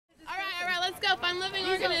go find living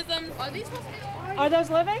organisms. Are these supposed to be? Are those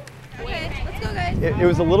living? Okay, let's go, guys. It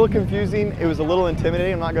was a little confusing. It was a little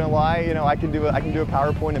intimidating. I'm not going to lie. You know, I can do a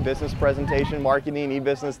PowerPoint and business presentation, marketing,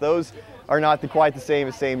 e-business. Those are not quite the same.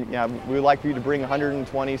 You know, we would like for you to bring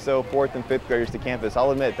 120 so 4th and 5th graders to campus.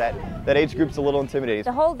 I'll admit that age group's a little intimidating.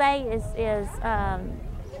 The whole day is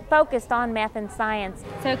focused on math and science.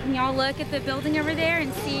 So can y'all look at the building over there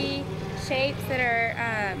and see shapes that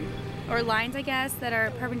are, or lines, I guess, that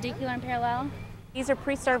are perpendicular and parallel? These are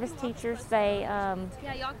pre-service teachers. They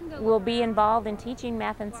will be involved in teaching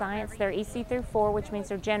math and science. They're EC through 4, which means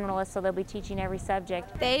they're generalists, so they'll be teaching every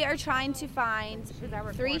subject. They are trying to find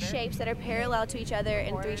 3 shapes that are parallel to each other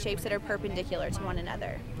and 3 shapes that are perpendicular to one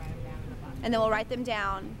another. And then we'll write them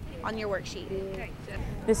down on your worksheet.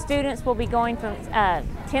 The students will be going from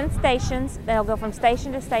 10 stations. They'll go from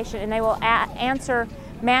station to station, and they will answer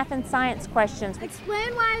math and science questions.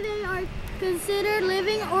 Explain why they are considered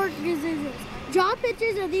living organisms. Draw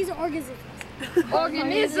pictures of these organisms.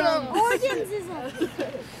 Organisms.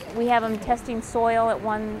 We have them testing soil at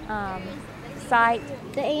one site.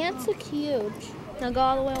 The ants look huge. Now go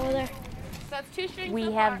all the way over there.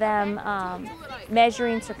 We have them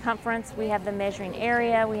measuring circumference. We have them measuring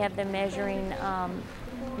area. We have them measuring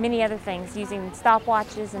many other things using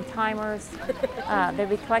stopwatches and timers. They'll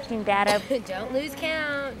be collecting data. Don't lose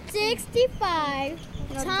count. 65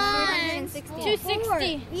 times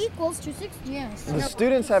 260 equals 260. Yes. The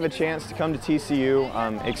students have a chance to come to TCU,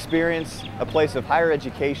 experience a place of higher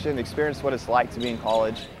education, experience what it's like to be in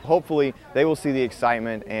college. Hopefully they will see the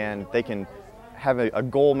excitement and they can have a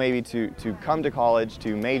goal maybe to come to college,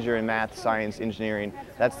 to major in math, science, engineering.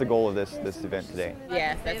 That's the goal of this event today.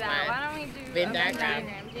 Yes, that's fine. Why don't we do Venn diagram?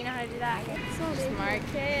 Do you know how to do that? So smart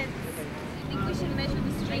kids. I think we should measure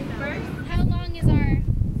the strength first. How long is our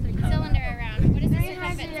cylinder around? What is the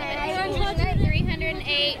circumference of it?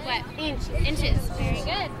 308 what? Inches. Very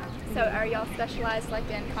good. So are y'all specialized like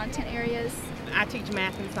in content areas? I teach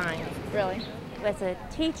math and science. Really? As a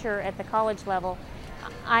teacher at the college level,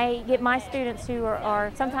 I get my students who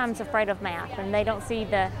are sometimes afraid of math and they don't see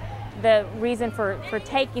the reason for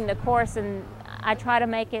taking the course, and I try to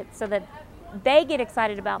make it so that they get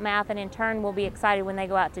excited about math and in turn will be excited when they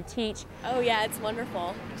go out to teach. Oh yeah, it's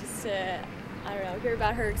wonderful just to, I don't know, hear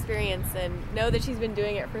about her experience and know that she's been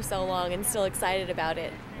doing it for so long and still excited about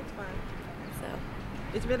it. It's fun. So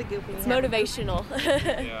It's really good. it's motivational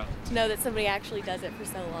to know that somebody actually does it for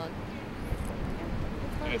so long.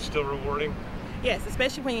 And it's still rewarding? Yes,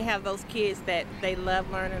 especially when you have those kids that they love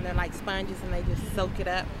learning, they're like sponges and they just soak it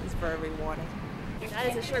up. It's very rewarding. That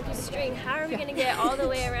is a short piece of string. How are we going to get all the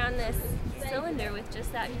way around this cylinder with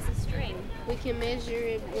just that piece of string? We can measure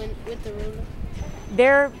it with the ruler.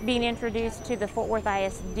 They're being introduced to the Fort Worth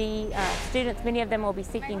ISD students. Many of them will be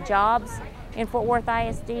seeking jobs in Fort Worth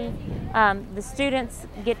ISD. The students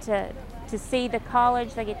get to see the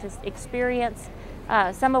college, they get to experience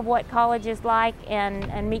some of what college is like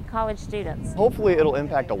and meet college students. Hopefully it'll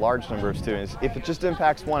impact a large number of students. If it just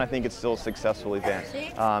impacts one, I think it's still a successful event.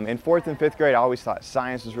 In 4th and 5th grade, I always thought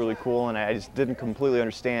science was really cool, and I just didn't completely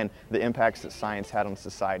understand the impacts that science had on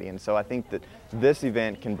society. And so I think that this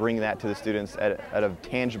event can bring that to the students at a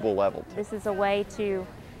tangible level. This is a way to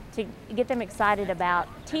get them excited about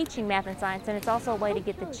teaching math and science, and it's also a way to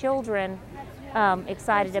get the children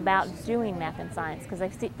excited about doing math and science because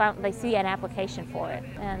they see an application for it,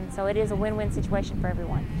 and so it is a win-win situation for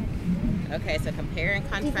everyone. Okay, so compare and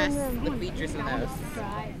contrast the features of those.